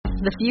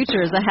The future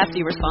is a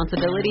hefty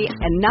responsibility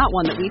and not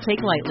one that we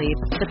take lightly.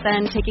 But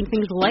then taking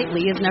things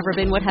lightly has never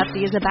been what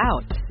Hefty is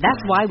about. That's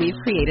why we've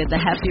created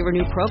the Hefty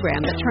Renew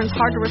program that turns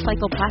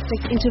hard-to-recycle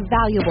plastics into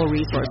valuable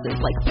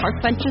resources like park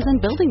benches and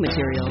building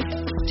materials.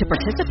 To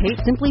participate,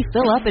 simply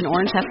fill up an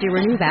orange Hefty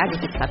Renew bag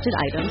with accepted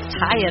items,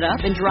 tie it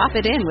up, and drop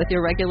it in with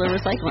your regular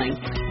recycling.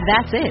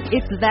 That's it.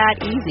 It's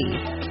that easy.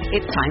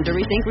 It's time to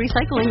rethink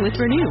recycling with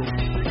Renew.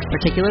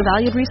 Particular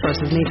valued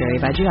resources may vary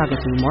by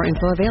geography. More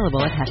info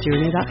available at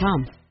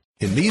heftyrenew.com.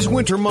 In these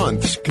winter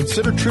months,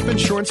 consider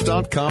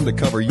tripinsurance.com to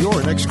cover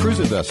your next cruise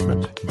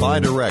investment. Buy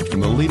direct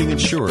from the leading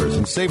insurers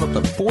and save up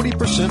to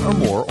 40% or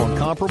more on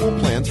comparable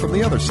plans from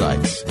the other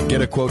sites.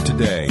 Get a quote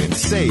today and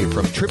save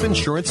from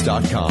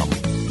tripinsurance.com.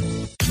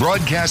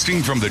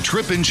 Broadcasting from the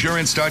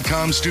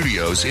tripinsurance.com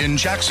studios in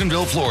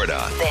Jacksonville,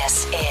 Florida.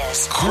 This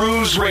is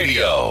Cruise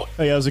Radio.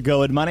 Hey, how's it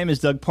going? My name is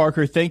Doug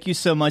Parker. Thank you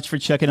so much for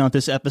checking out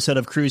this episode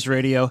of Cruise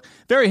Radio.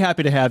 Very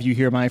happy to have you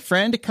here, my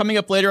friend. Coming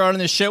up later on in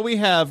the show, we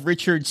have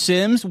Richard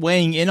Sims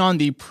weighing in on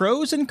the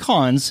pros and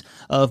cons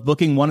of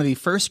booking one of the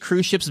first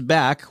cruise ships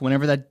back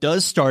whenever that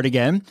does start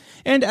again.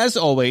 And as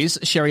always,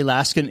 Sherry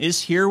Laskin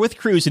is here with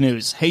Cruise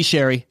News. Hey,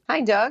 Sherry. Hi,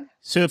 Doug.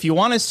 So if you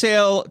want to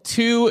sail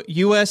 2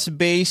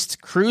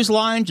 U.S.-based cruise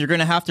lines, you're going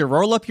to have to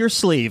roll up your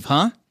sleeve,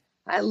 huh?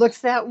 It looks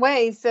that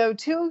way. So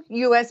 2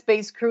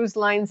 U.S.-based cruise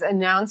lines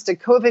announced a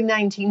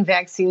COVID-19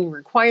 vaccine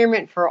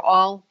requirement for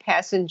all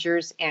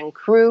passengers and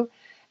crew.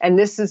 And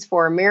this is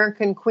for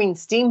American Queen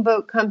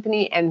Steamboat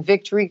Company and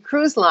Victory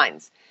Cruise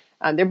Lines.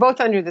 They're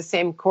both under the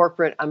same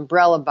corporate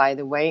umbrella, by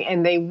the way,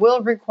 and they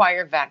will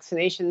require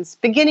vaccinations,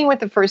 beginning with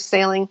the first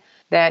sailing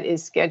that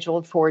is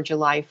scheduled for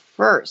July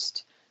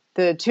 1st.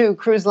 The 2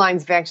 cruise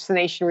lines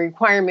vaccination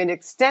requirement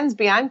extends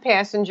beyond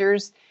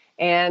passengers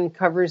and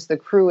covers the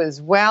crew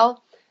as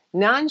well.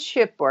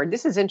 Non-shipboard,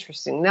 this is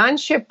interesting,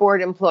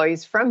 non-shipboard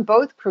employees from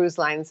both cruise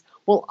lines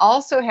will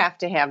also have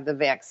to have the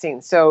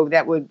vaccine. So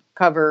that would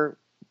cover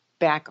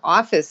back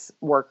office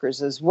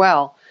workers as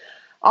well.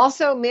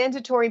 Also,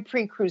 mandatory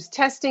pre-cruise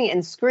testing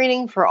and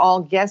screening for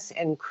all guests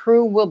and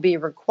crew will be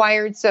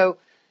required. So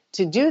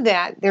to do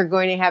that, they're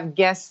going to have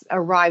guests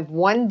arrive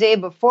 1 day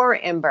before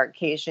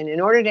embarkation in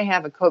order to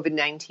have a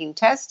COVID-19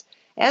 test,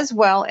 as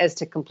well as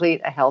to complete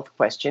a health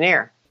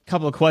questionnaire.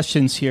 Couple of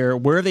questions here.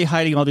 Where are they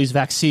hiding all these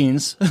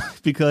vaccines?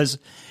 Because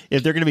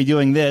if they're going to be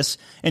doing this.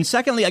 And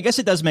secondly, I guess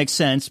it does make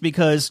sense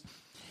because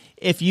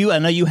I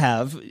know you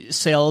have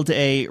sailed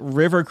a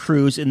river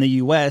cruise in the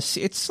U.S.,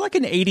 it's like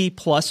an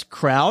 80-plus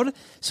crowd.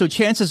 So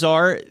chances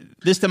are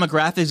this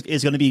demographic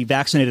is going to be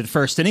vaccinated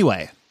first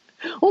anyway.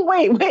 Well,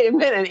 wait a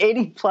minute,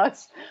 80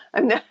 plus.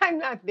 I'm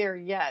not there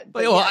yet.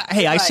 But, well,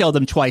 hey, I sailed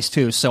them twice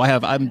too, so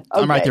I'm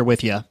right there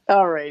with you.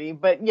 All righty,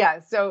 but yeah,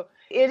 so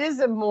it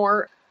is a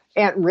more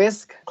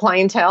at-risk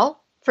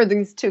clientele for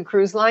these 2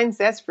 cruise lines,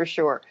 that's for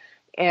sure.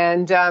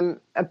 And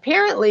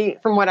apparently,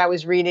 from what I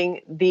was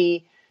reading,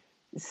 the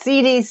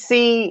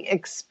CDC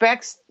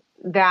expects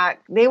that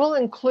they will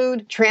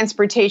include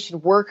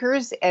transportation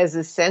workers as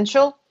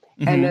essential,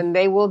 and then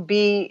they will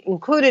be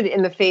included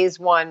in the phase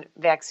 1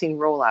 vaccine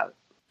rollout.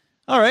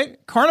 All right.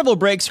 Carnival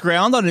breaks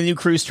ground on a new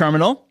cruise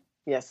terminal.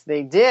 Yes,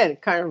 they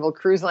did. Carnival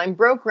Cruise Line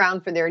broke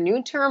ground for their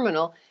new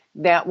terminal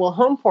that will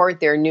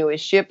homeport their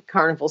newest ship,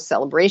 Carnival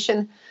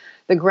Celebration.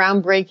 The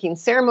groundbreaking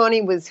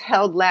ceremony was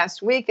held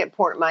last week at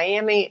Port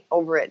Miami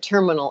over at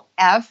Terminal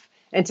F.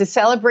 And to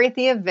celebrate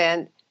the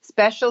event,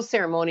 special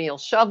ceremonial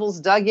shovels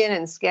dug in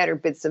and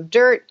scattered bits of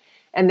dirt,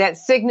 and that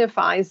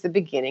signifies the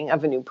beginning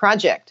of a new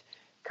project.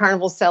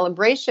 Carnival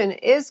Celebration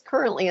is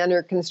currently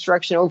under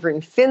construction over in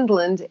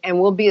Finland and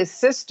will be a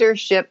sister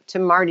ship to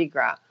Mardi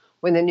Gras.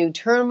 When the new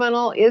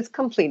terminal is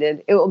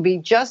completed, it will be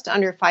just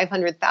under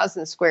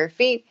 500,000 square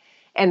feet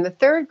and the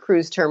 3rd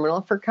cruise terminal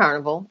for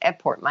Carnival at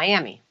Port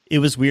Miami. It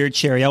was weird,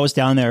 Sherry. I was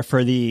down there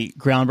for the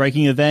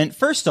groundbreaking event.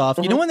 First off,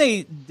 you know when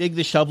they dig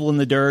the shovel in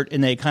the dirt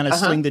and they kind of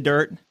sling the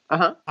dirt?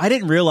 I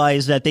didn't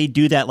realize that they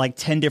do that like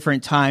 10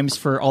 different times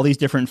for all these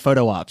different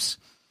photo ops.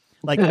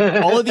 Like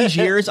all of these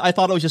years, I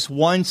thought it was just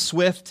one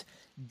swift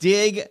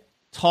dig,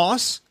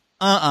 toss.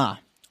 All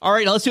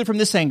right, now let's do it from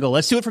this angle.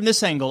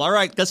 All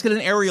right, let's get an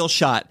aerial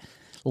shot.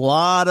 A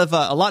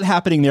lot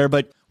happening there.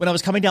 But when I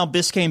was coming down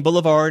Biscayne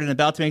Boulevard and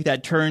about to make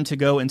that turn to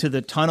go into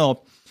the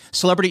tunnel,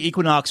 Celebrity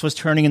Equinox was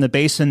turning in the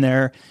basin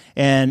there,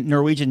 and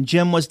Norwegian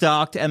Gem was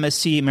docked,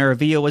 MSC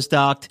Meraviglia was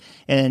docked,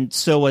 and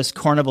so was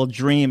Carnival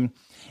Dream.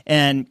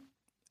 And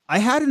I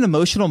had an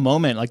emotional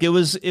moment. Like it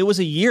was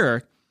a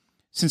year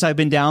since I've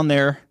been down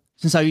there,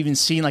 since I've even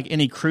seen like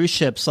any cruise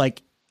ships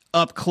like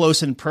up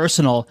close and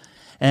personal.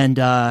 And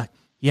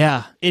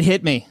yeah, it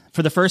hit me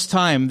for the first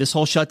time this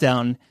whole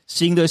shutdown,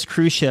 seeing those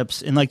cruise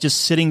ships and like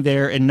just sitting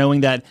there and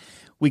knowing that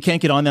we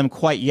can't get on them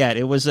quite yet.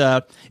 It was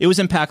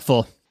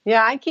impactful.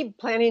 Yeah, I keep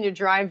planning to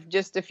drive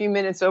just a few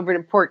minutes over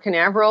to Port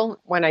Canaveral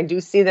when I do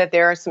see that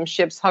there are some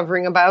ships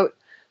hovering about,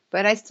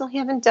 but I still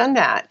haven't done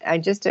that. I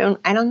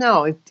don't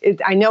know.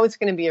 I know it's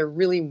going to be a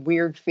really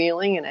weird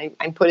feeling, and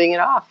I'm putting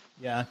it off.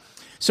 Yeah.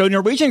 So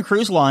Norwegian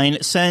Cruise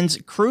Line sends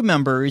crew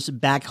members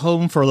back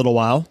home for a little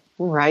while.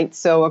 Right.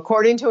 So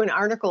according to an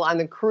article on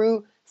the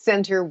crew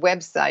Center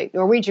website,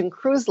 Norwegian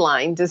Cruise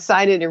Line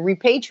decided to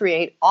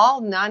repatriate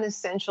all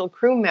non-essential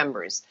crew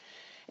members.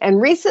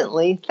 And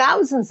recently,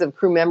 thousands of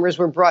crew members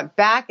were brought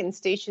back and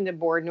stationed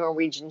aboard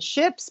Norwegian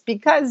ships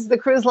because the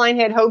cruise line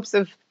had hopes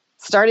of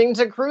starting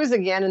to cruise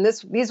again. And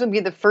these would be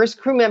the first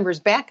crew members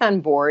back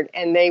on board.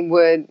 And they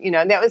would,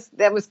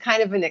 that was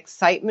kind of an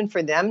excitement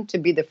for them to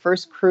be the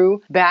first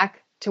crew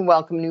back to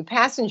welcome new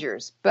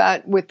passengers.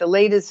 But with the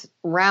latest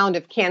round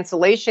of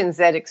cancellations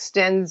that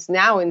extends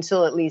now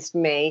until at least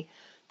May,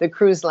 the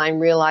cruise line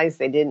realized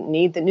they didn't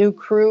need the new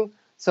crew.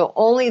 So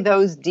only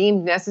those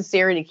deemed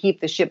necessary to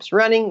keep the ships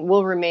running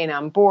will remain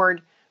on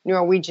board.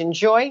 Norwegian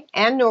Joy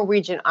and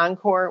Norwegian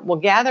Encore will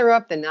gather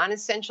up the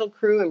non-essential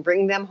crew and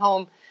bring them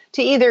home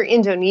to either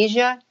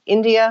Indonesia,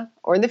 India,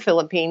 or the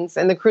Philippines.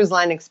 And the cruise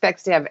line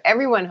expects to have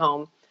everyone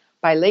home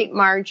by late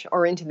March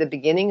or into the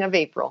beginning of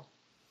April.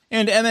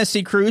 And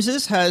MSC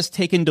Cruises has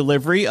taken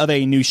delivery of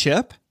a new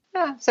ship.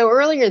 Yeah, so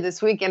earlier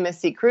this week,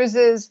 MSC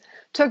Cruises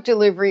took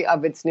delivery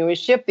of its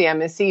newest ship, the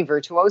MSC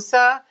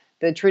Virtuosa.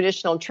 The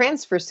traditional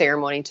transfer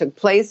ceremony took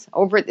place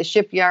over at the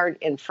shipyard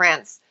in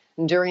France.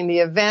 And during the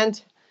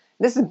event,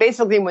 this is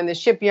basically when the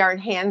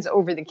shipyard hands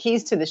over the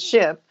keys to the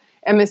ship,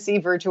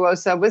 MSC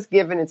Virtuosa was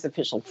given its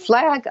official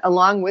flag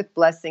along with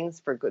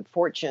blessings for good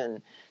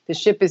fortune. The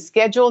ship is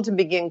scheduled to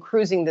begin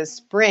cruising this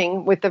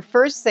spring with the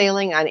first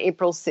sailing on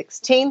April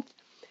 16th.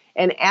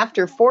 And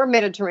after 4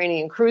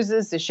 Mediterranean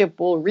cruises, the ship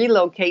will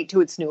relocate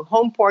to its new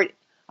home port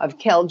of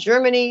Kiel,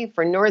 Germany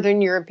for Northern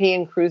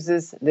European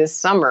cruises this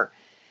summer.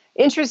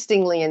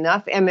 Interestingly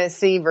enough,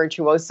 MSC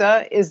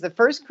Virtuosa is the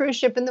first cruise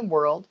ship in the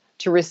world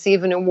to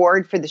receive an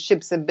award for the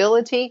ship's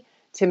ability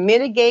to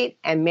mitigate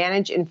and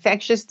manage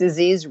infectious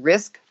disease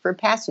risk for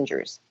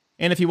passengers.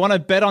 And if you want to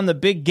bet on the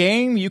big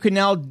game, you can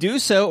now do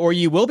so, or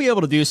you will be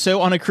able to do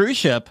so on a cruise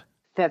ship.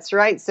 That's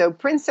right. So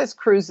Princess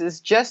Cruises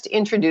just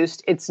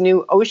introduced its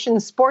new Ocean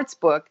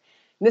Sportsbook.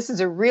 This is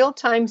a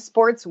real-time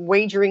sports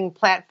wagering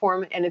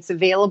platform, and it's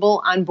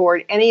available on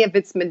board any of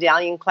its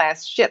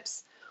Medallion-class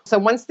ships. So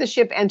once the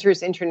ship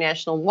enters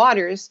international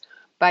waters,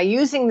 by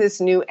using this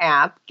new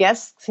app,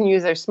 guests can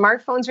use their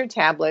smartphones or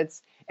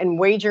tablets and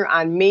wager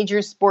on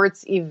major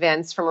sports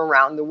events from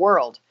around the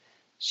world.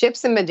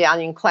 Ships in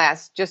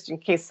Medallion-class, just in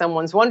case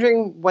someone's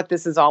wondering what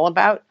this is all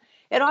about,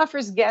 it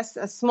offers guests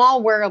a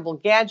small wearable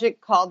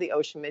gadget called the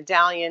Ocean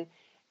Medallion,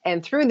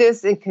 and through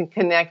this, it can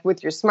connect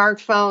with your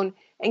smartphone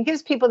and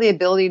gives people the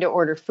ability to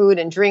order food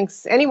and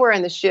drinks anywhere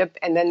on the ship,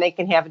 and then they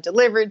can have it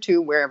delivered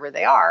to wherever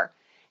they are.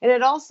 And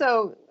it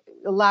also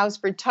allows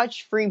for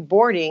touch-free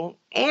boarding,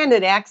 and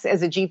it acts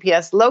as a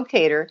GPS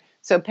locator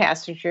so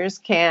passengers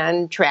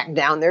can track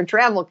down their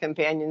travel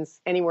companions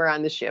anywhere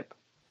on the ship.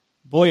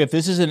 Boy, if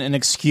this isn't an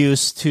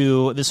excuse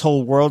to this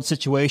whole world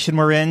situation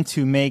we're in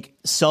to make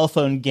cell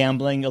phone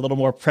gambling a little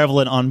more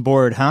prevalent on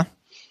board, huh?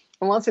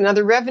 Well, it's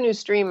another revenue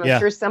stream. I'm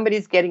sure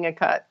somebody's getting a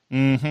cut.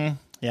 Mm-hmm.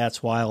 Yeah,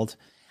 it's wild.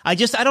 I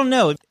don't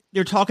know.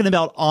 They're talking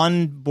about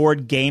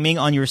onboard gaming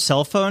on your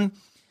cell phone.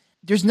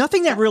 There's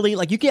nothing that really,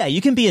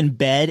 you can be in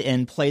bed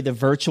and play the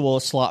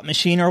virtual slot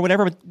machine or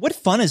whatever, but what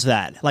fun is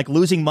that? Like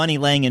losing money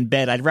laying in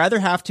bed. I'd rather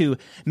have to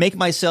make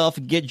myself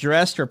get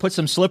dressed or put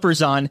some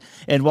slippers on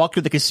and walk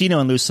to the casino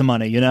and lose some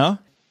money, you know?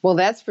 Well,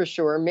 that's for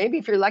sure. Maybe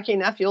if you're lucky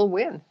enough, you'll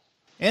win.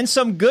 And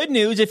some good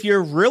news, if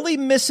you're really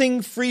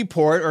missing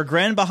Freeport or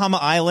Grand Bahama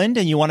Island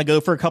and you want to go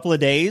for a couple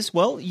of days,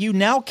 well, you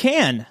now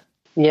can.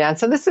 Yeah,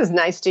 so this is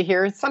nice to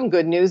hear. Some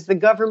good news. The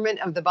government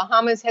of the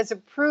Bahamas has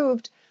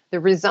approved the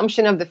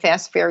resumption of the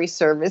fast ferry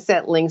service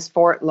at Lynx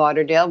Fort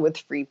Lauderdale with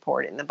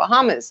Freeport in the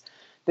Bahamas.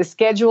 The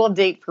scheduled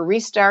date for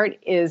restart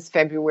is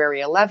February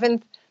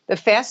 11th. The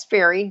fast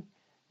ferry,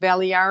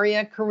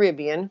 Balearia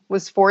Caribbean,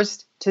 was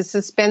forced to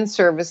suspend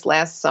service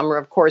last summer,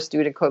 of course,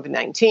 due to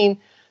COVID-19.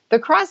 The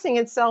crossing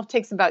itself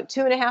takes about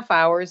 2.5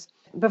 hours.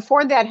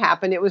 Before that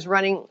happened, it was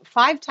running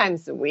 5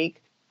 times a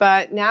week.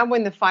 But now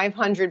when the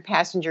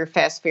 500-passenger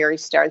fast ferry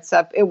starts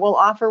up, it will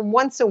offer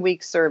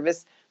once-a-week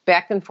service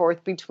back and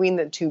forth between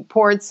the two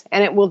ports,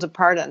 and it will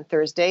depart on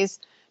Thursdays.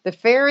 The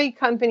ferry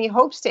company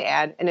hopes to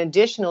add an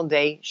additional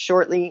day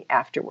shortly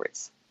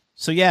afterwards.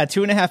 So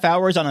 2.5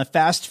 hours on a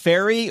fast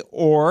ferry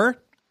or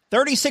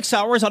 36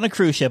 hours on a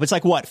cruise ship. It's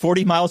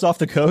 40 miles off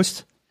the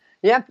coast?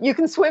 Yep, you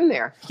can swim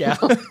there. Yeah,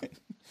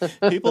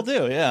 people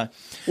do, yeah.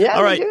 Yeah,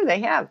 all right. They do,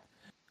 they have.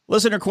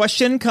 Listener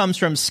question comes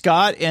from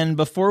Scott, and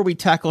before we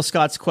tackle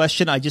Scott's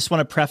question, I just want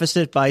to preface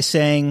it by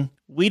saying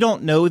we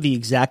don't know the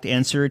exact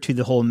answer to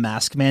the whole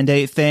mask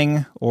mandate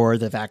thing or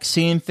the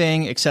vaccine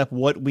thing, except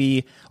what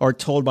we are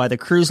told by the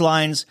cruise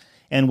lines.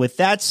 And with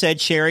that said,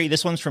 Sherry,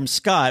 this one's from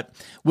Scott.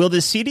 Will the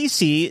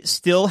CDC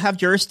still have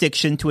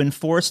jurisdiction to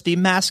enforce the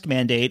mask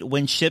mandate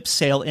when ships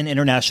sail in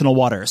international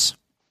waters?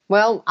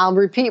 Well, I'll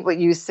repeat what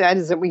you said,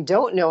 is that we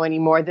don't know any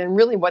more than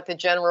really what the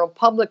general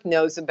public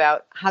knows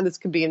about how this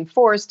could be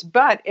enforced.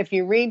 But if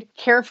you read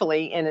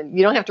carefully, and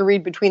you don't have to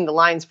read between the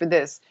lines for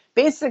this,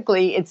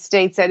 basically it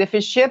states that if a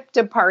ship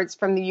departs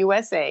from the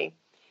USA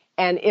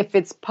and if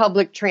it's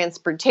public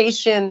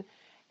transportation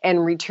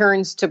and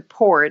returns to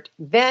port,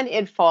 then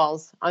it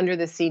falls under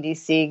the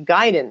CDC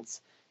guidance.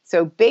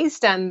 So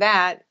based on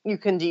that, you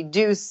can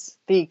deduce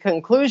the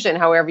conclusion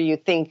however you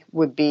think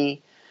would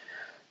be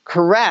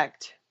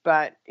correct.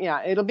 But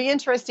yeah, it'll be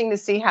interesting to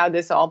see how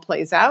this all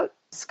plays out.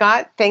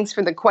 Scott, thanks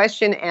for the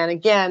question. And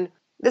again,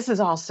 this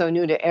is all so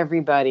new to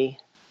everybody.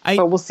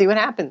 But we'll see what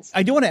happens.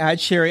 I do want to add,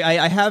 Sherry,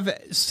 I have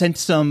sent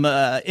some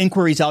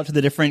inquiries out to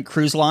the different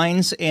cruise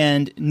lines,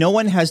 and no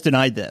one has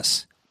denied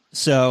this.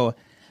 So,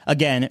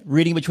 again,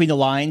 reading between the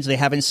lines, they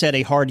haven't said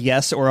a hard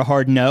yes or a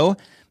hard no,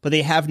 but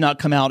they have not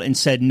come out and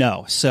said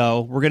no.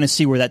 So we're going to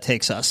see where that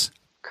takes us.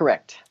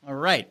 Correct. All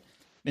right.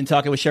 Been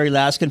talking with Sherry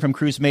Laskin from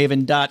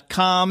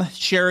cruisemaven.com.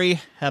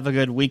 Sherry, have a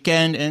good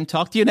weekend, and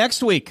talk to you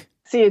next week.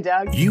 See you,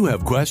 Doug. You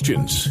have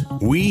questions.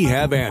 We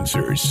have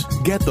answers.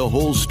 Get the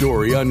whole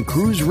story on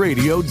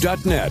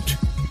cruiseradio.net.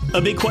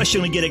 A big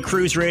question we get at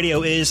Cruise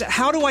Radio is,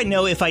 how do I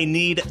know if I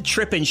need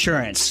trip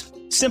insurance?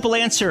 Simple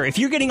answer. If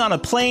you're getting on a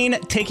plane,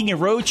 taking a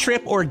road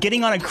trip, or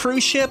getting on a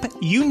cruise ship,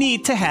 you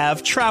need to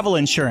have travel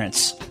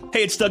insurance.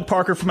 Hey, it's Doug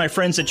Parker from my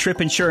friends at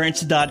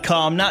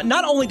tripinsurance.com.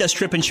 Not only does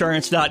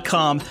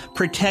tripinsurance.com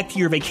protect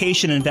your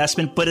vacation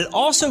investment, but it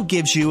also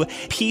gives you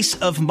peace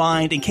of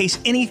mind in case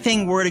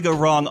anything were to go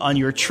wrong on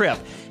your trip.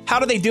 How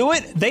do they do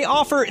it? They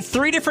offer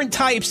 3 different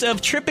types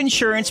of trip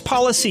insurance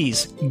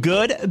policies.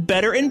 Good,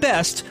 better, and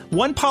best.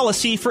 One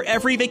policy for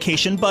every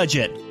vacation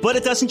budget. But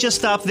it doesn't just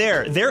stop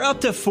there. They're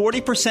up to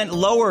 40%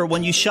 lower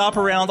when you shop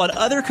around on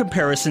other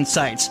comparison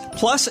sites.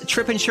 Plus,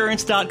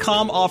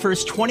 tripinsurance.com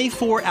offers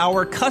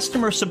 24-hour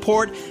customer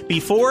support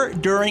before,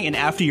 during, and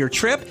after your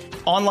trip,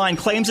 online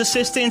claims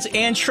assistance,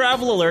 and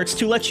travel alerts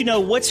to let you know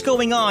what's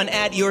going on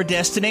at your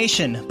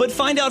destination. But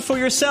find out for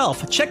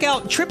yourself. Check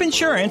out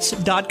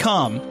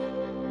tripinsurance.com.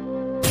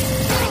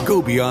 Go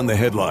beyond the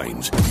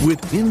headlines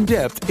with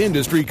in-depth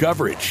industry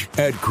coverage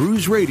at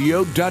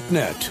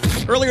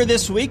cruiseradio.net. Earlier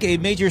this week, a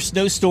major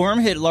snowstorm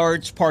hit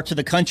large parts of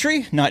the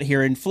country, not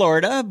here in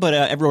Florida, but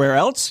everywhere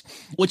else,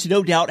 which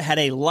no doubt had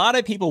a lot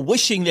of people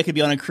wishing they could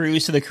be on a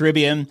cruise to the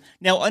Caribbean.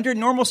 Now, under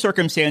normal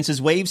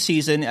circumstances, wave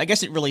season, I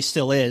guess it really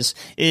still is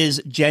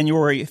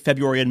January,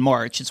 February, and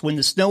March. It's when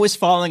the snow is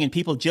falling and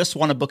people just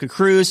want to book a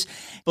cruise.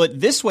 But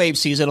this wave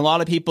season, a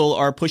lot of people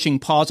are pushing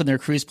pause on their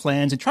cruise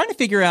plans and trying to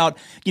figure out,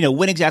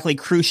 when exactly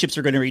cruise ships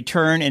are going to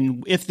return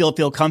and if they'll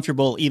feel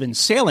comfortable even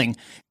sailing.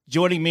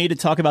 Joining me to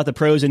talk about the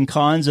pros and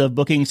cons of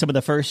booking some of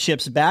the first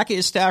ships back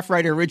is staff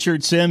writer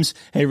Richard Sims.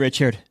 Hey,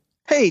 Richard.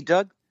 Hey,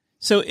 Doug.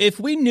 So if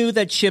we knew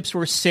that ships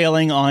were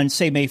sailing on,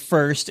 say, May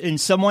 1st, and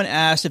someone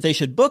asked if they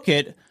should book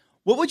it,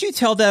 what would you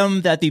tell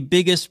them that the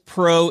biggest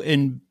pro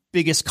and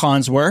biggest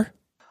cons were?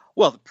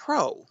 Well, the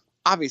pro,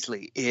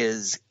 obviously,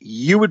 is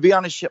you would be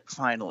on a ship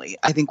finally.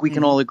 I think we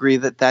can all agree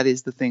that that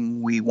is the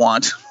thing we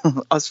want.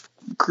 Us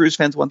cruise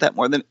fans want that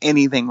more than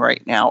anything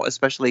right now,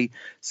 especially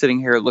sitting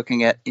here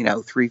looking at,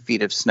 3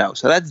 feet of snow.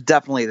 So that's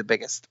definitely the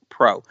biggest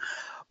pro.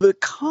 The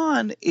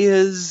con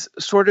is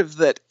sort of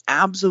that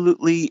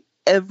absolutely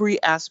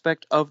every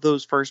aspect of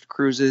those first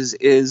cruises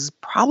is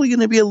probably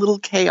going to be a little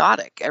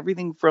chaotic.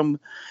 Everything from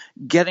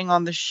getting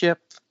on the ship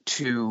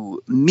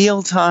to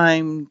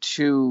mealtime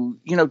to,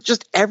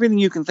 just everything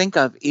you can think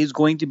of is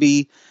going to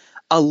be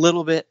a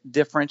little bit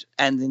different,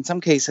 and in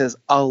some cases,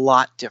 a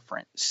lot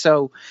different.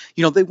 So,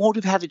 they won't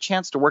have had a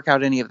chance to work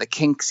out any of the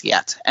kinks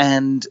yet.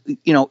 And,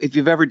 if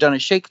you've ever done a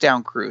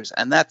shakedown cruise,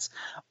 and that's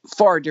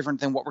far different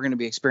than what we're going to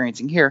be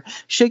experiencing here,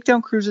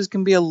 shakedown cruises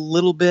can be a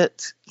little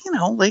bit,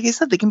 like I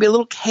said, they can be a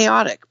little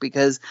chaotic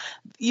because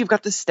you've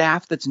got the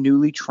staff that's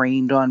newly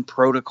trained on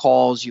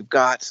protocols. You've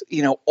got,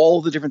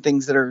 all the different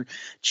things that are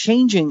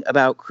changing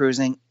about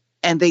cruising,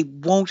 and they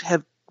won't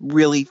have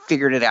really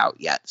figured it out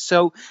yet.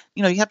 So,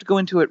 you have to go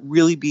into it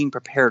really being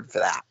prepared for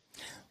that.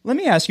 Let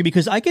me ask you,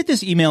 because I get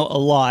this email a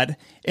lot,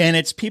 and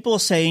it's people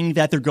saying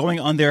that they're going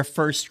on their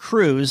first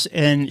cruise,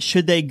 and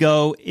should they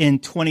go in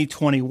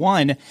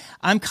 2021?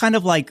 I'm kind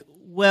of like,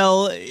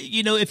 well,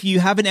 if you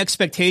have an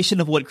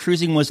expectation of what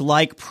cruising was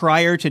like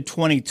prior to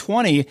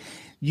 2020,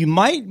 you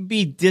might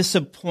be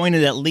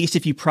disappointed, at least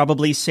if you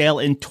probably sail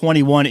in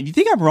 21. Do you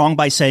think I'm wrong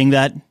by saying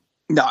that?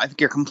 No, I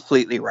think you're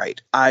completely right.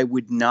 I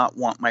would not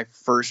want my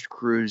first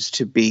cruise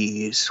to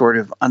be sort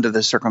of under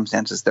the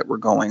circumstances that we're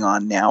going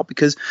on now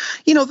because,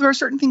 there are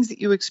certain things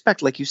that you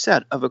expect, like you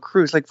said, of a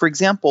cruise. Like, for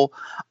example,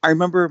 I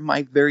remember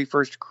my very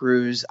first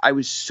cruise. I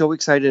was so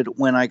excited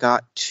when I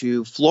got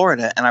to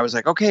Florida and I was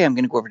like, okay, I'm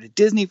going to go over to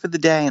Disney for the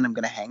day and I'm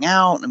going to hang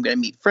out and I'm going to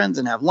meet friends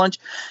and have lunch.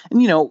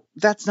 And,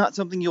 that's not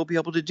something you'll be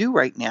able to do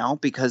right now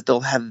because they'll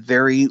have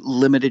very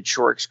limited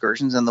shore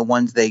excursions. And the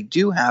ones they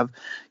do have,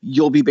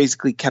 you'll be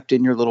basically kept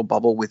in your little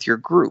bubble with your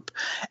group.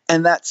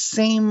 And that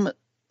same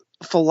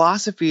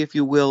philosophy, if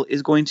you will,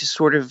 is going to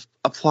sort of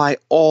apply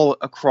all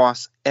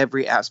across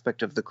every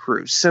aspect of the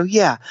cruise. So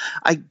yeah,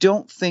 I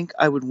don't think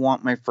I would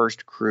want my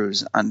first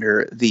cruise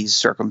under these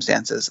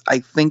circumstances. I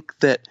think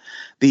that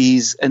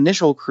these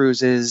initial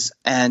cruises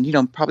and,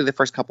 probably the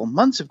first couple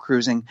months of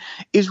cruising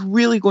is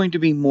really going to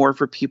be more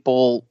for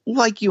people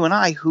like you and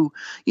I who,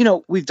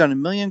 we've done a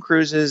million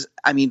cruises.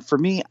 I mean, for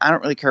me, I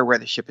don't really care where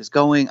the ship is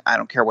going. I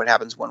don't care what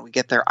happens when we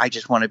get there. I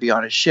just want to be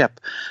on a ship.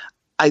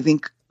 I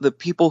think the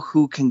people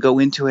who can go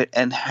into it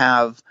and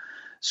have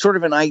sort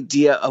of an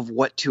idea of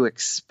what to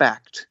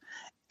expect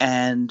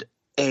and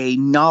a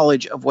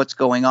knowledge of what's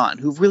going on,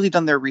 who've really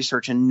done their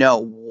research and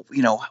know,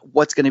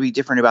 what's going to be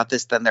different about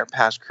this than their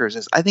past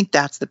cruises. I think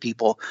that's the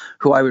people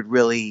who I would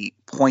really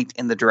point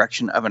in the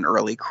direction of an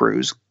early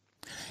cruise.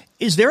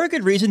 Is there a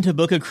good reason to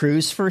book a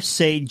cruise for,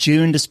 say,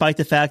 June, despite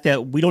the fact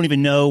that we don't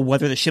even know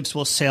whether the ships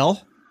will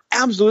sail?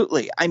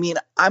 Absolutely. I mean,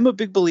 I'm a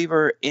big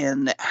believer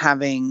in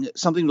having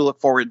something to look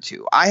forward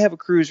to. I have a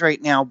cruise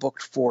right now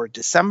booked for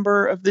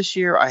December of this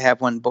year. I have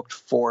one booked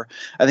for,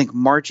 I think,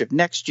 March of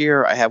next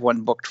year. I have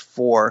one booked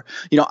for,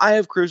 I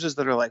have cruises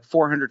that are like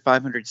 400,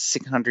 500,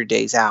 600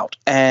 days out.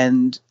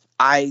 And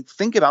I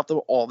think about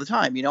them all the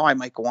time. I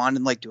might go on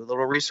and do a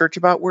little research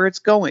about where it's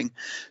going.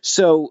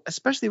 So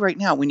especially right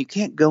now, when you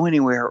can't go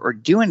anywhere or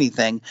do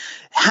anything,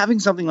 having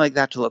something like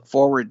that to look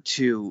forward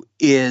to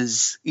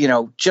is,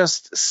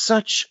 just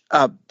such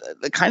a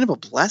kind of a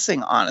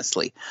blessing,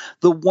 honestly.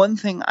 The one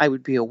thing I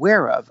would be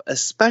aware of,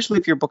 especially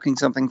if you're booking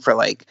something for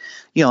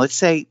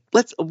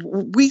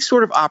we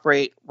sort of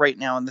operate right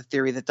now in the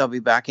theory that they'll be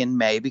back in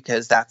May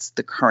because that's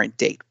the current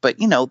date. But,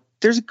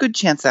 there's a good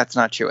chance that's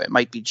not true. It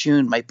might be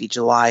June, might be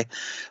July.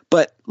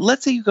 But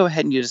let's say you go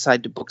ahead and you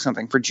decide to book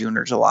something for June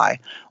or July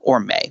or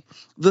May.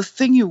 The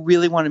thing you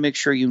really want to make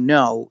sure you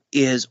know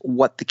is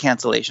what the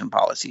cancellation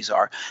policies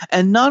are.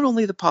 And not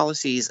only the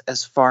policies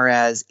as far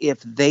as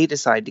if they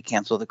decide to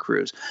cancel the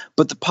cruise,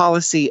 but the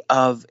policy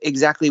of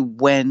exactly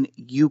when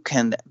you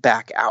can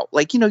back out.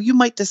 You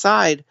might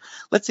decide,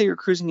 let's say you're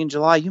cruising in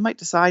July, you might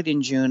decide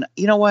in June,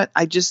 you know what,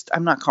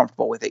 I'm not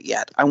comfortable with it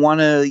yet. I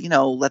want to,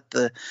 let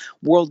the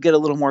world get a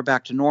little more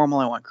back to normal.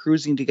 I want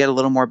cruising to get a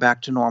little more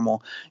back to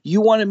normal.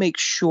 You want to make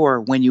sure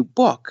when you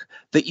book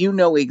that you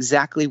know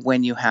exactly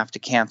when you have to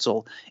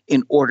cancel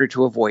in order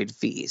to avoid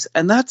fees.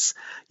 And that's,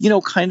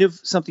 kind of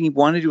something you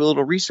want to do a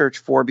little research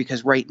for,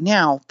 because right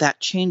now that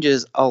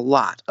changes a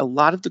lot. A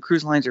lot of the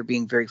cruise lines are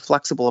being very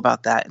flexible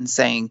about that and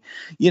saying,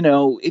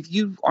 if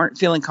you aren't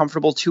feeling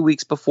comfortable 2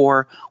 weeks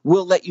before,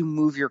 we'll let you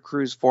move your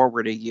cruise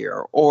forward a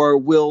year, or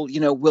we'll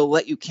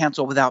let you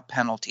cancel without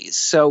penalties.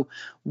 So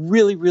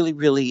really, really,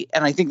 really,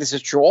 and I think this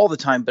is true all the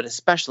time, but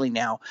especially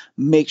now,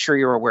 make sure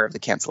you're aware of the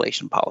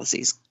cancellation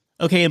policies.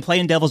 Okay, and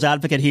playing devil's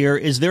advocate here,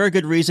 is there a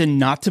good reason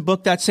not to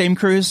book that same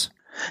cruise?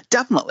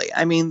 Definitely.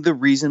 I mean, the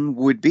reason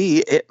would be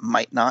it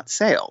might not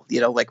sail.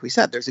 Like we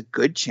said, there's a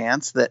good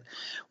chance that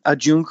a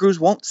June cruise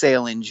won't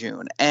sail in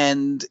June.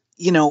 And,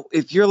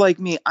 if you're like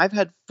me, I've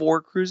had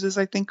 4 cruises,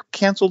 I think,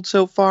 canceled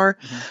so far.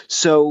 Mm-hmm.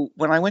 So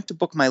when I went to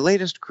book my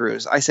latest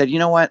cruise, I said, you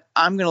know what?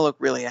 I'm going to look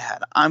really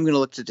ahead. I'm going to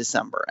look to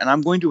December. And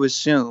I'm going to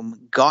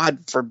assume, God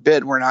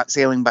forbid we're not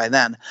sailing by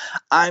then,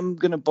 I'm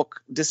going to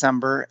book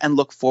December and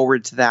look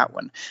forward to that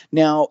one.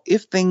 Now,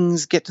 if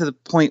things get to the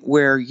point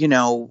where,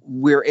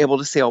 we're able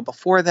to sail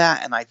before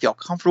that and I feel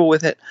comfortable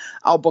with it,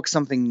 I'll book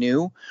something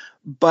new.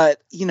 But,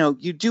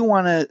 you do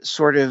want to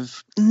sort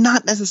of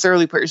not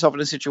necessarily put yourself in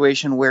a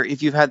situation where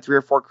if you've had 3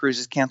 or 4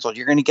 cruises canceled,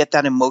 you're going to get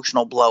that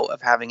emotional blow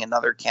of having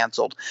another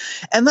canceled.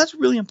 And that's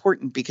really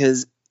important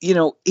because,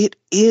 it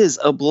is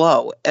a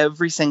blow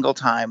every single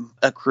time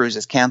a cruise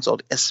is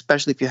canceled,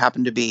 especially if you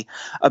happen to be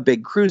a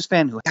big cruise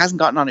fan who hasn't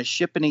gotten on a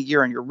ship in a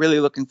year and you're really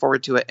looking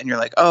forward to it. And you're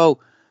like, oh,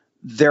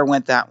 there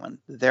went that one.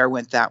 There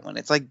went that one.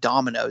 It's like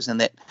dominoes, and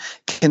it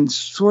can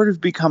sort of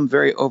become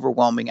very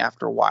overwhelming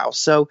after a while.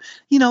 So,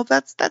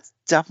 that's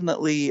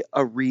definitely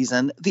a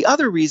reason. The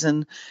other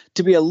reason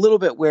to be a little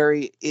bit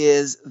wary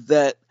is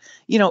that,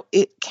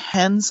 it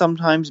can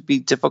sometimes be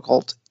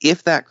difficult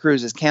if that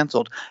cruise is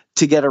canceled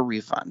to get a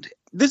refund.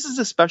 This is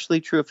especially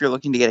true if you're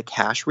looking to get a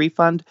cash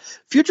refund.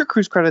 Future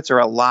cruise credits are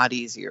a lot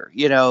easier.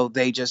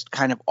 They just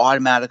kind of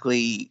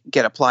automatically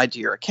get applied to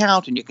your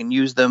account and you can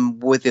use them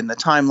within the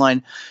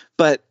timeline.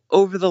 But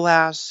over the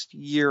last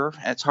year,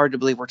 and it's hard to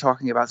believe we're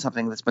talking about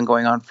something that's been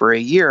going on for a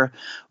year,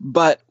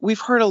 but we've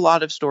heard a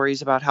lot of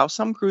stories about how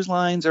some cruise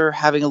lines are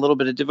having a little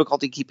bit of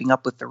difficulty keeping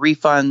up with the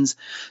refunds.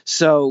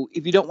 So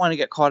if you don't want to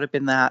get caught up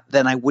in that,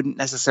 then I wouldn't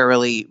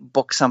necessarily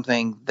book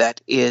something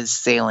that is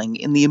sailing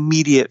in the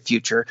immediate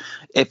future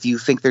if you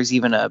think there's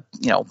even a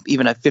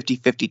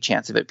 50-50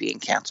 chance of it being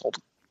canceled.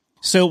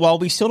 So while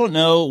we still don't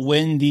know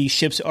when the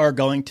ships are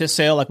going to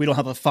sail, we don't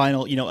have a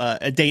final,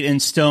 a date in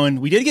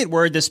stone, we did get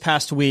word this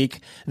past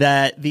week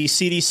that the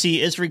CDC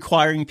is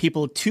requiring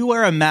people to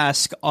wear a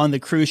mask on the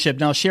cruise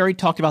ship. Now, Sherry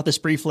talked about this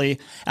briefly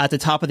at the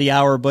top of the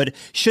hour, but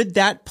should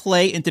that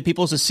play into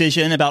people's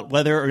decision about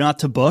whether or not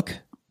to book?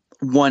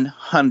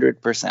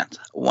 100%.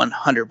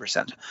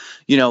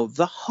 100%.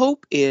 The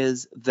hope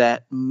is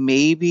that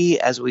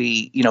maybe as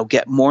we,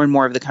 get more and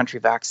more of the country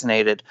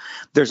vaccinated,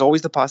 there's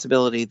always the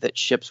possibility that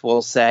ships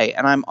will say,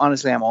 and I'm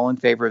all in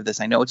favor of this.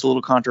 I know it's a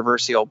little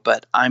controversial,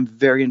 but I'm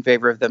very in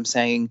favor of them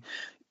saying,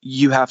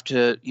 you have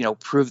to,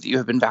 prove that you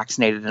have been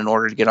vaccinated in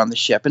order to get on the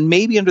ship. And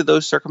maybe under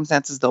those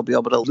circumstances, they'll be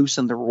able to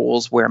loosen the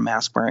rules where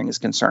mask wearing is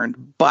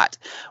concerned. But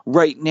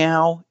right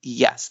now,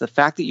 yes, the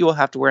fact that you will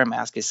have to wear a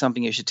mask is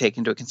something you should take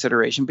into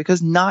consideration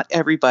because not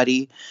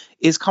everybody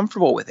is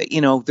comfortable with it.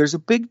 There's a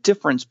big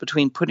difference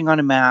between putting on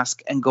a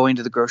mask and going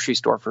to the grocery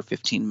store for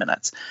 15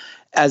 minutes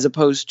as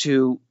opposed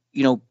to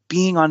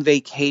being on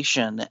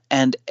vacation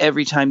and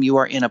every time you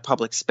are in a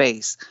public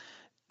space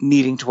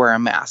needing to wear a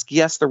mask.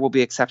 Yes, there will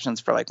be exceptions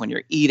for like when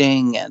you're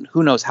eating, and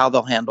who knows how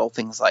they'll handle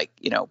things like,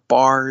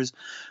 bars,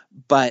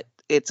 but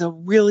it's a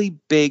really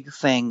big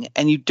thing.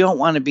 And you don't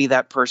want to be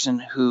that person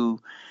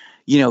who,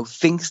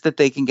 thinks that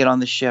they can get on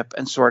the ship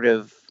and sort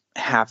of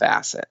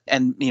half-ass it.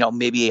 And,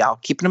 maybe I'll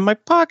keep it in my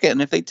pocket.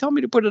 And if they tell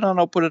me to put it on,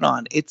 I'll put it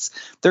on.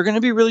 They're going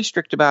to be really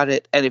strict about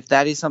it. And if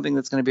that is something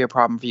that's going to be a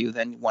problem for you,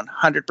 then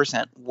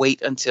 100%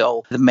 wait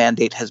until the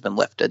mandate has been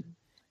lifted.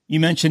 You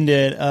mentioned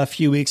it a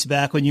few weeks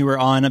back when you were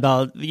on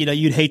about,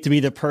 you'd hate to be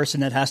the person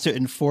that has to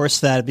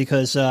enforce that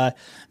because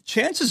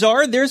chances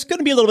are there's going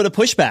to be a little bit of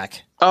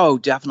pushback. Oh,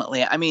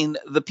 definitely. I mean,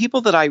 the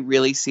people that I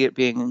really see it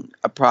being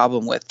a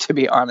problem with, to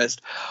be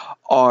honest,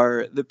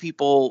 are the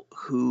people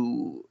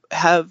who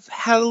have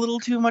had a little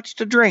too much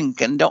to drink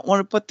and don't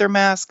want to put their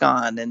mask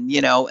on.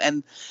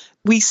 And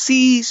we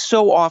see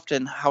so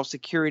often how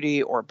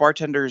security or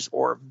bartenders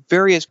or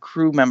various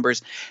crew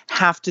members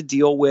have to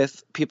deal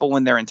with people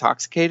when they're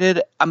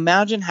intoxicated.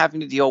 Imagine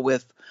having to deal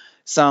with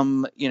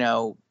some,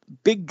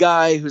 big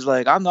guy who's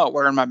like, I'm not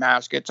wearing my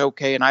mask, it's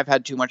okay, and I've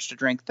had too much to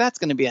drink. That's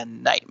going to be a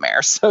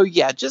nightmare. So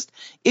yeah, just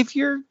if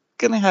you're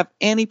going to have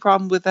any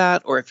problem with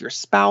that, or if your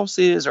spouse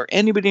is, or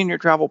anybody in your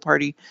travel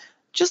party,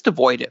 just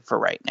avoid it for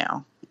right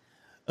now.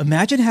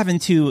 Imagine having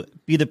to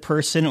be the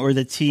person or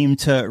the team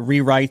to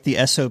rewrite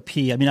the SOP.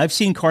 I mean, I've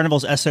seen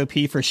Carnival's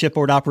SOP for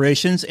shipboard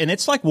operations, and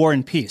it's like War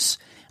and Peace.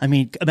 I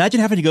mean,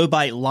 imagine having to go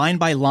by line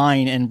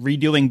and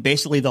redoing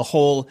basically the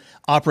whole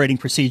operating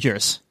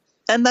procedures.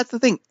 And that's the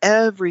thing.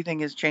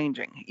 Everything is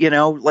changing.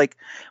 Like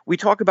we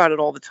talk about it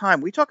all the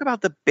time. We talk about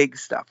the big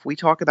stuff. We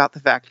talk about the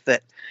fact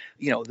that,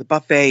 the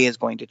buffet is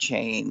going to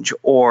change,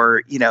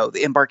 or,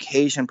 the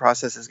embarkation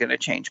process is going to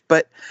change.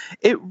 But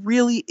it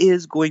really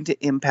is going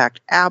to impact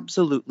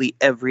absolutely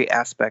every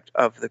aspect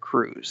of the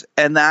cruise.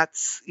 And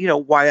that's,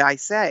 why I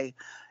say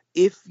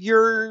if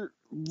you're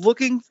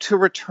looking to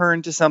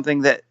return to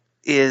something that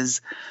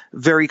is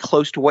very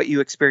close to what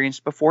you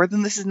experienced before,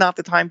 then this is not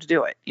the time to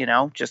do it.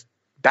 Just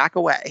back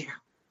away.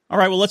 All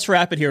right, well, let's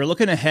wrap it here.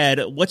 Looking ahead,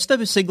 what's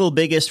the single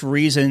biggest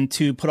reason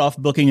to put off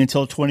booking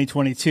until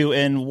 2022,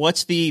 and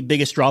what's the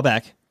biggest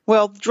drawback?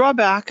 Well, the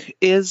drawback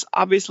is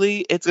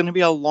obviously it's going to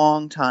be a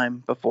long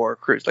time before a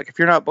cruise. Like if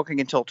you're not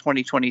booking until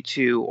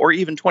 2022 or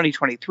even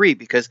 2023,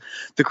 because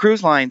the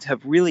cruise lines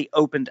have really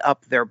opened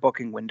up their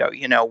booking window.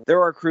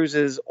 There are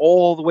cruises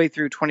all the way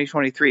through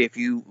 2023 if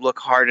you look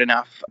hard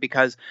enough,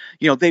 because,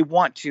 they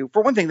want to,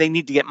 for one thing, they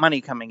need to get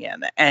money coming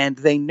in, and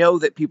they know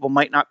that people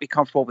might not be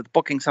comfortable with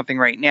booking something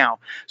right now.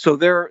 So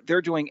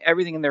they're doing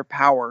everything in their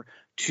power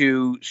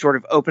to sort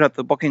of open up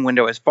the booking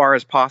window as far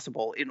as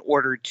possible in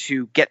order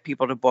to get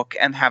people to book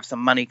and have some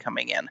money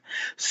coming in.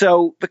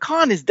 So the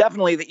con is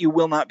definitely that you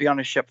will not be on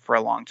a ship for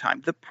a long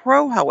time. The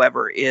pro,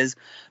 however, is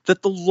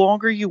that the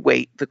longer you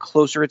wait, the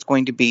closer it's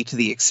going to be to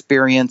the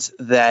experience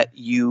that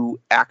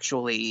you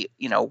actually,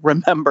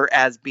 remember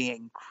as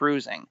being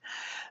cruising.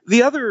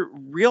 The other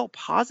real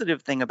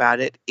positive thing about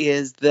it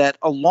is that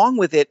along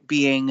with it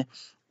being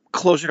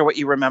closer to what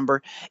you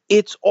remember,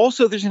 it's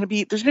also there's going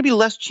to be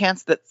less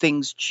chance that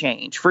things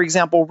change. For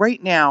example,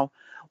 right now,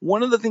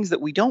 one of the things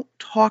that we don't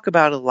talk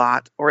about a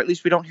lot, or at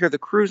least we don't hear the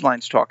cruise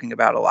lines talking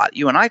about a lot,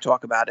 you and I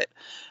talk about it,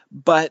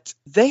 but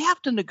they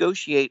have to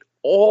negotiate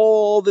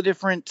all the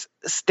different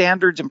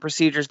standards and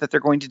procedures that they're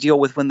going to deal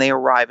with when they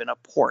arrive in a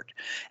port.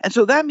 And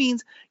so that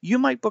means you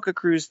might book a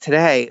cruise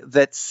today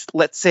that's,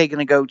 let's say, going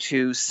to go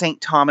to St.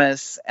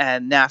 Thomas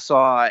and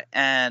Nassau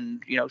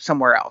and,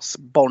 somewhere else,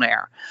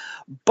 Bonaire.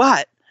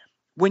 But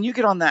when you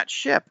get on that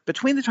ship,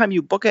 between the time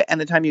you book it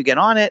and the time you get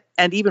on it,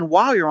 and even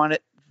while you're on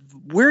it,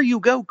 where you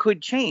go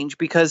could change,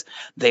 because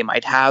they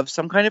might have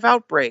some kind of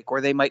outbreak, or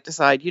they might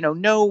decide,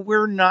 no,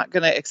 we're not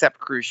going to accept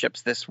cruise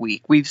ships this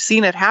week. We've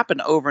seen it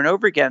happen over and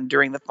over again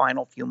during the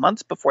final few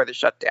months before the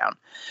shutdown.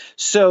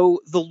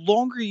 So the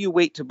longer you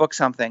wait to book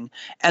something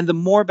and the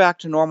more back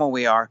to normal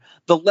we are,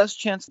 the less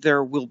chance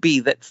there will be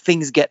that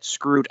things get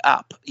screwed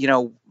up,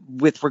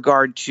 with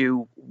regard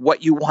to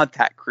what you want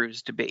that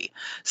cruise to be.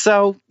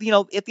 So,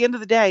 at the end of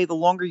the day, the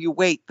longer you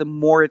wait, the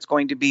more it's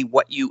going to be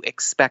what you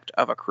expect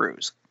of a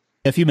cruise.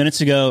 A few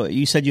minutes ago,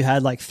 you said you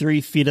had like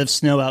 3 feet of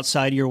snow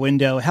outside your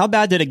window. How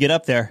bad did it get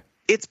up there?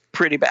 It's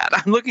pretty bad.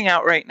 I'm looking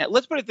out right now.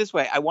 Let's put it this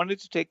way. I wanted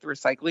to take the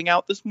recycling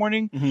out this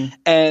morning,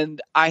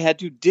 and I had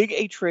to dig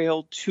a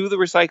trail to the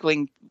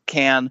recycling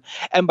can.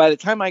 And by the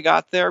time I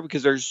got there,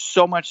 because there's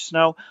so much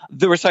snow,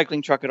 the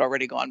recycling truck had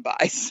already gone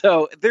by.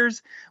 So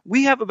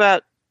we have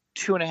about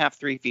 2.5,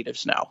 3 feet of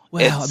snow.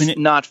 Wow, it's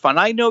not fun.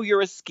 I know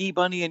you're a ski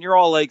bunny and you're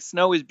all like,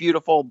 snow is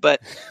beautiful,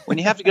 but when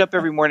you have to get up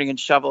every morning and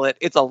shovel it,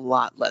 it's a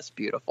lot less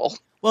beautiful.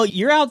 Well,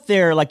 you're out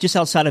there like just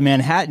outside of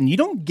Manhattan. You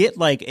don't get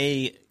like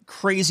a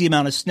crazy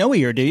amount of snow a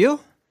year, do you?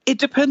 It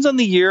depends on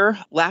the year.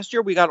 Last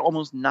year we got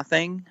almost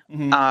nothing.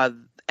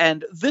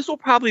 And this will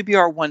probably be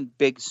our one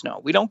big snow.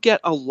 We don't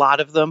get a lot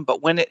of them,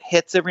 but when it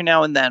hits every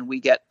now and then, we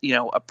get,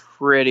 a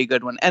pretty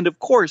good one. And of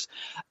course,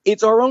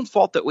 it's our own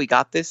fault that we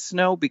got this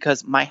snow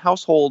because my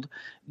household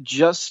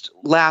just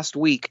last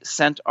week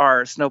sent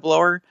our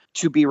snowblower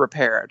to be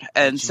repaired.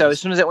 And so as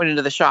soon as it went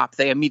into the shop,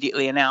 they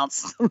immediately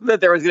announced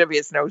that there was going to be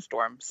a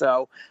snowstorm.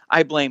 So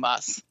I blame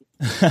us.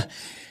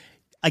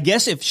 I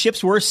guess if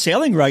ships were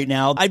sailing right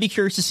now, I'd be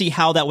curious to see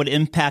how that would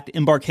impact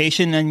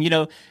embarkation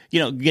and,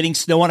 getting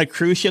snow on a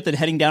cruise ship and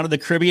heading down to the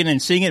Caribbean and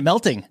seeing it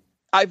melting.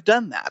 I've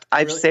done that.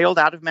 I've sailed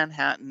out of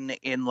Manhattan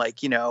in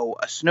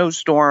a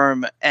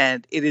snowstorm,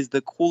 and it is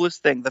the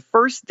coolest thing. The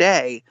first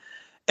day,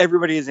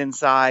 everybody is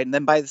inside. And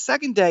then by the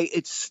second day,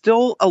 it's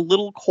still a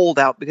little cold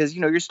out because,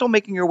 you're still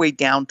making your way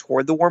down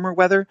toward the warmer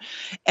weather.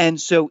 And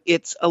so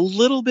it's a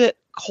little bit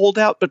cold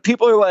out, but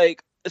people are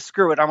like,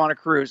 screw it, I'm on a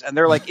cruise. And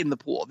they're like in the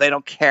pool. They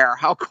don't care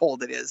how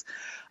cold it is.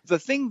 The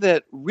thing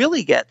that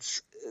really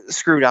gets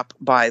screwed up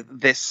by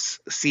this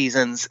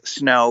season's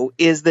snow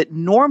is that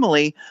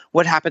normally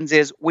what happens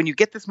is when you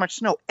get this much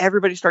snow,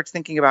 everybody starts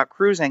thinking about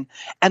cruising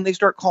and they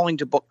start calling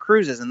to book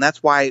cruises. And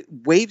that's why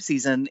wave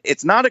season,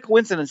 it's not a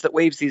coincidence that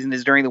wave season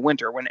is during the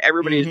winter when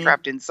everybody is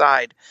trapped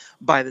inside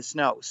by the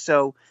snow.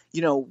 So,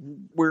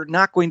 we're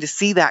not going to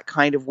see that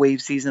kind of wave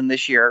season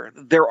this year.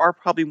 There are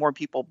probably more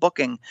people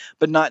booking,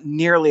 but not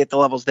nearly at the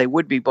levels they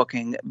would be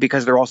booking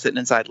because they're all sitting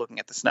inside looking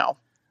at the snow.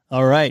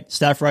 All right.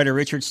 Staff writer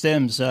Richard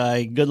Stimms,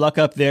 good luck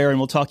up there, and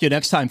we'll talk to you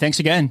next time. Thanks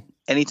again.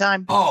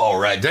 Anytime. All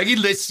right,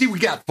 Dougie, let's see what we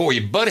got for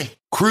you, buddy.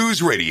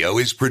 Cruise Radio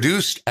is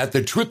produced at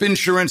the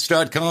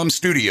TripInsurance.com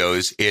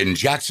studios in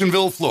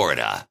Jacksonville,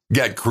 Florida.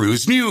 Get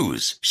cruise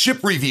news,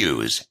 ship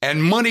reviews,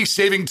 and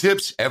money-saving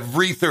tips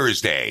every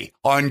Thursday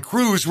on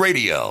Cruise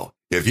Radio.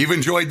 If you've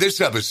enjoyed this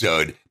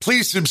episode,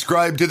 please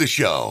subscribe to the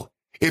show.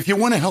 If you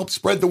want to help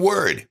spread the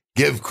word,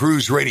 give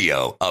Cruise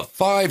Radio a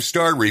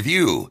 5-star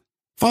review.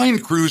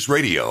 Find Cruise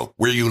Radio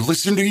where you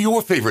listen to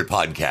your favorite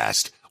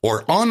podcast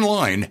or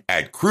online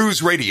at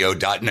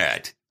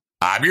cruiseradio.net.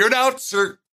 I'm your announcer,